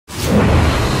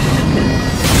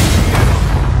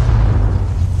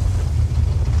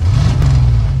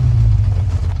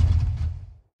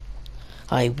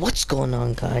Hi, what's going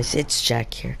on, guys? It's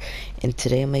Jack here, and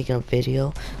today I'm making a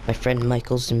video. My friend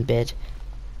Michael's in bed.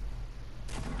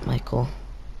 Michael,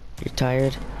 you're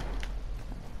tired?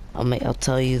 I'll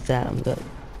tell you that I'm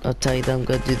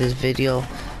gonna do this video.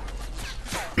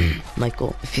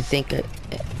 Michael, if you think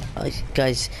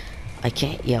guys, I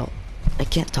can't yell, I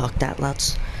can't talk that loud,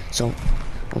 so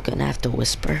I'm gonna have to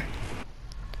whisper.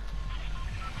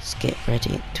 Let's get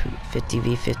ready to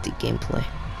 50v50 gameplay.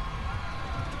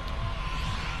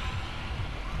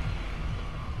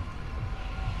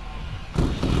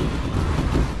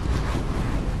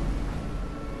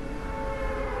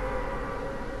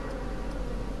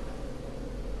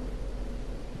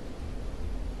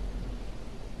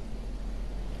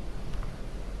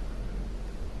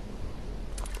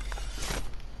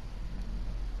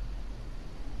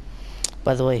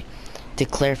 By the way, to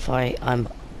clarify,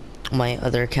 my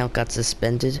other account got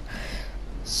suspended,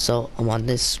 so I'm on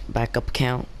this backup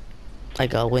account. I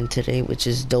got a win today, which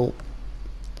is dope.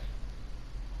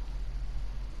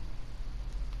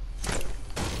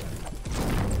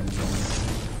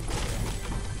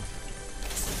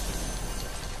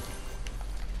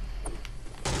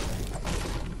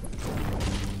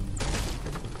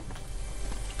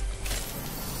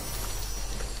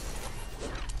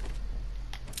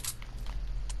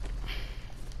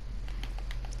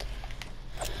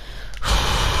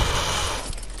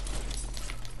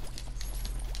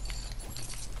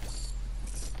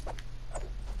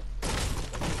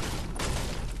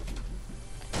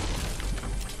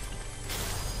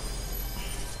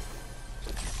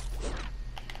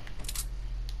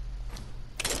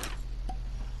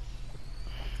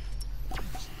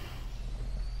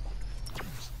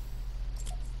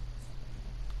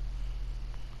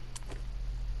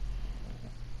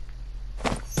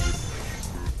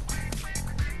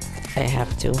 I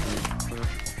have to.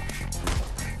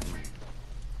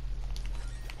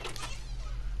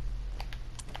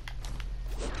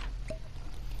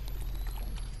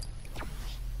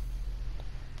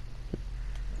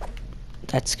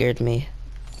 That scared me.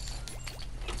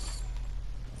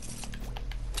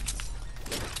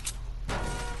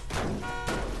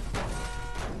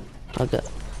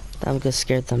 I'm gonna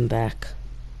scare them back.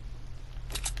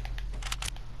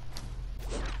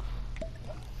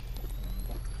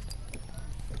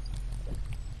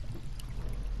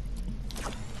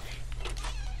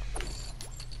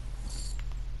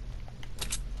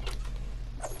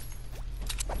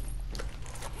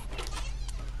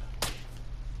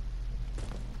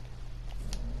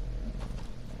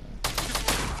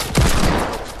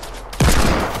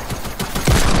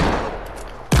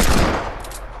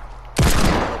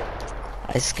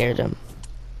 I scared him.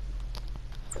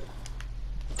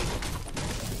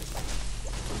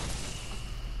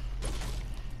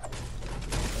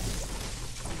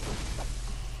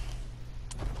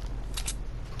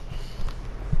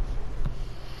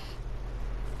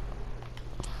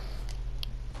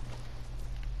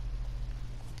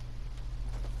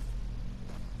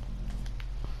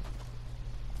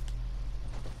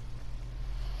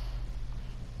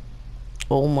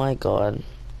 Oh my god.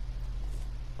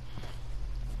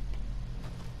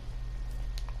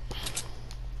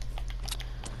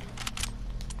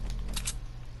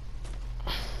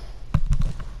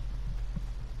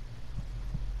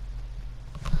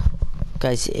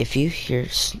 Guys, if you hear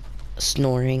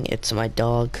snoring, it's my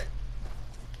dog.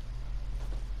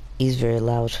 He's very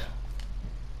loud.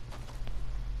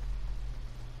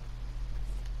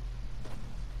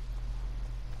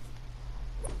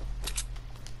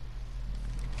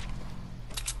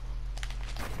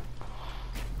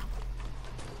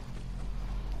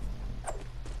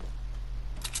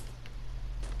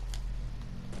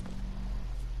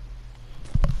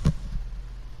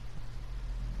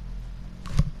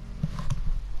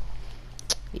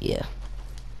 Yeah.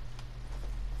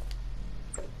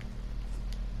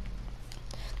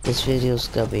 This video's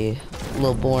gonna be a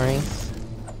little boring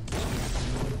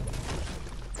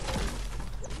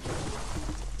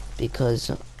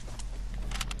because,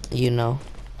 you know,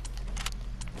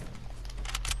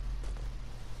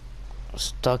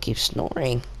 dog keeps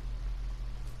snoring.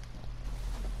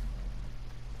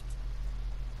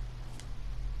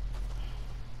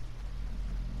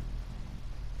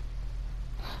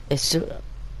 It's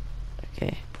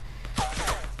okay.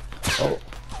 Oh.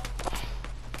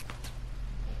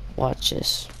 Watch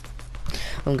this.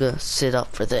 I'm gonna sit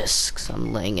up for this because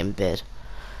I'm laying in bed.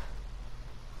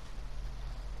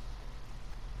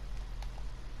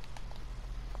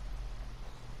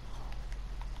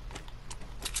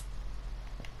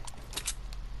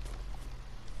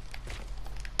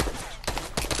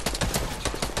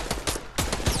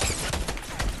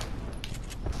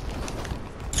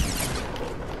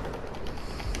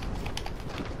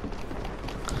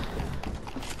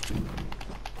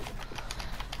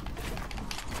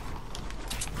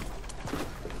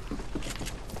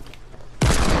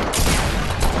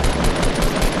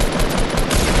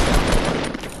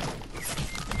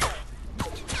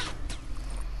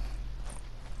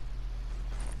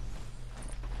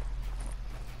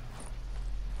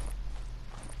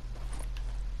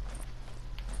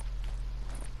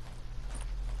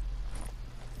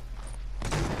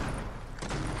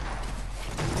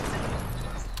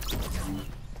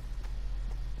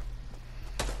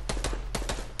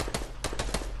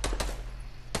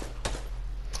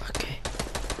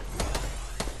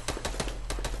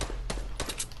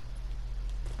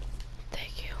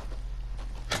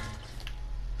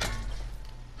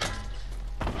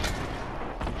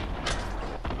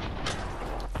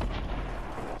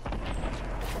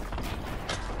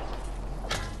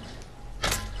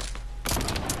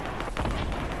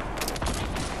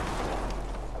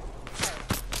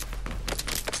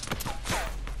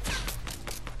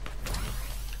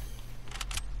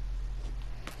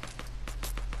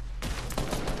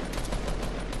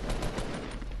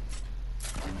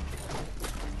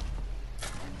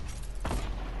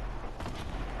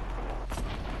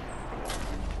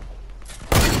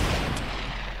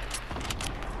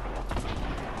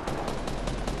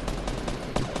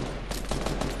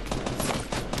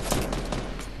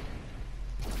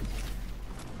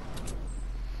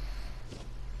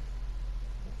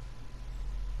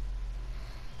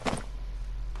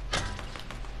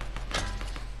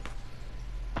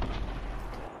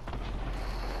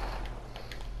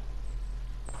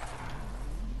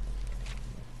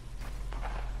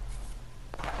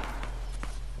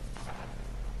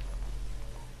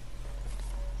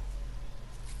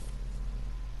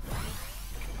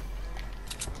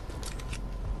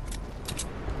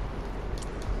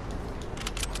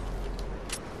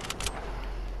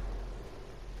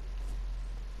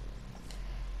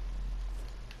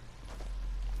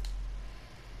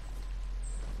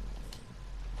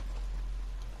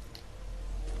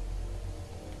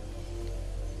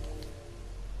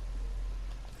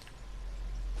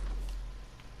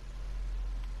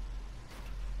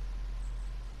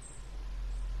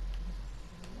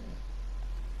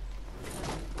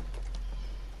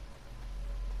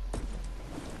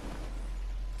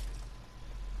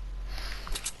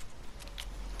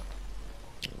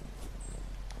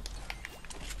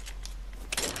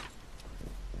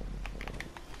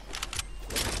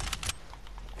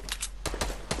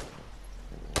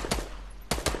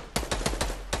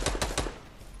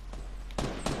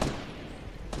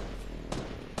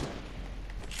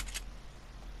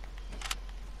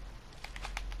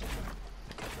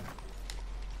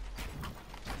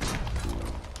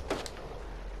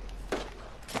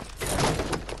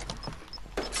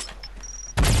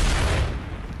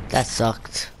 That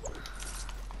sucked.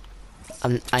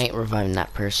 I ain't reviving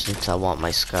that person, so I want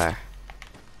my scar.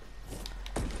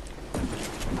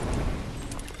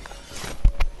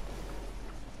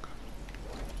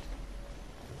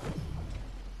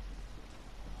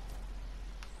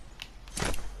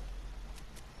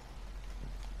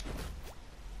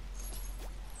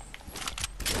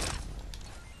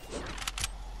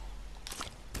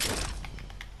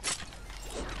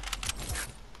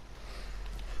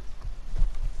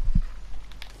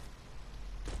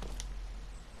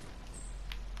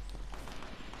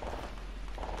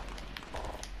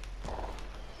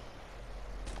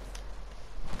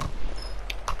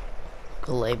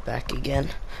 Go lay back again.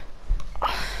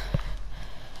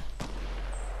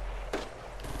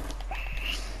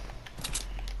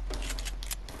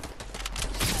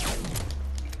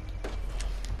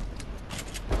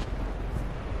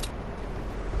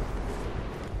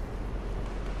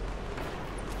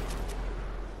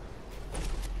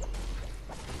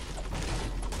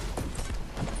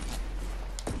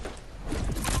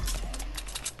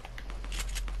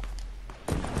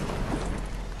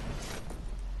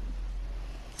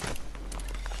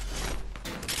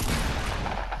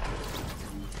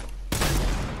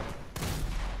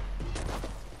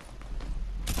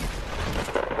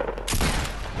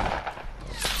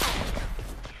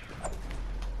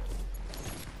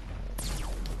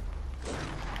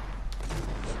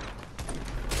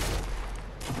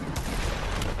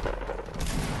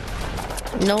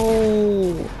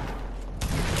 No.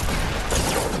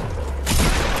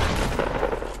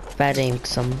 Bad aim,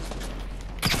 some.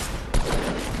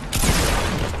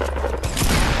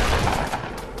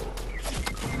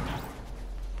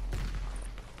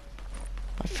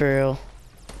 For real.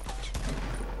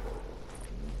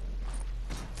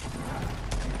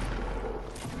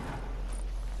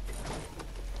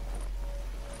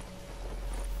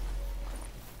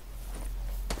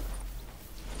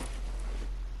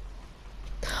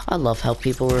 I love how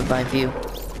people revive you.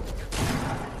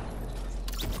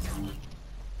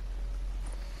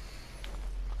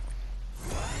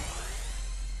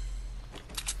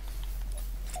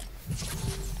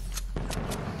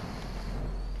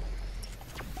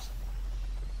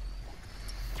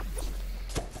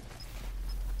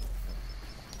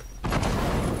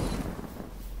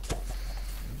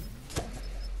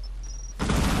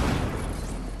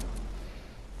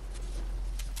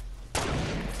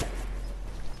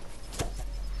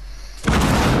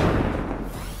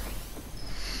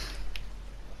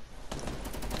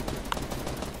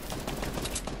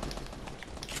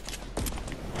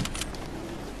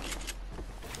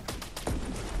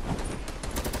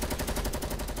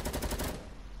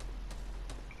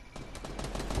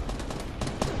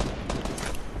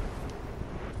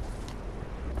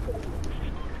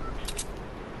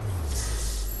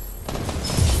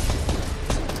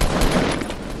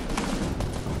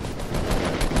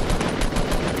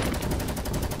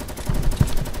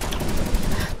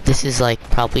 This is like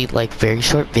probably like very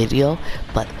short video,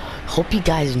 but hope you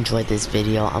guys enjoyed this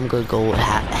video. I'm gonna go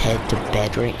head to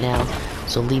bed right now,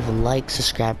 so leave a like,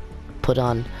 subscribe, put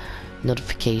on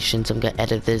notifications. I'm gonna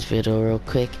edit this video real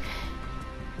quick.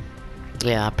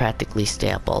 Yeah, I practically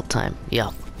stay up all the time. Yeah,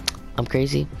 I'm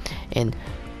crazy. And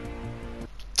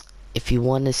if you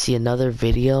want to see another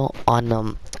video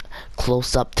on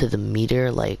close up to the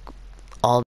meter, like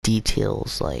all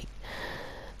details, like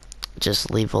just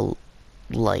leave a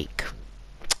like.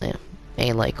 Yeah,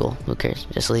 ain't like, cool, who cares,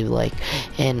 just leave a like.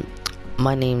 And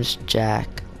my name's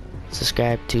Jack.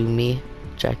 Subscribe to me,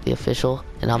 Jack the Official,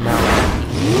 and I'm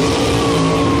out.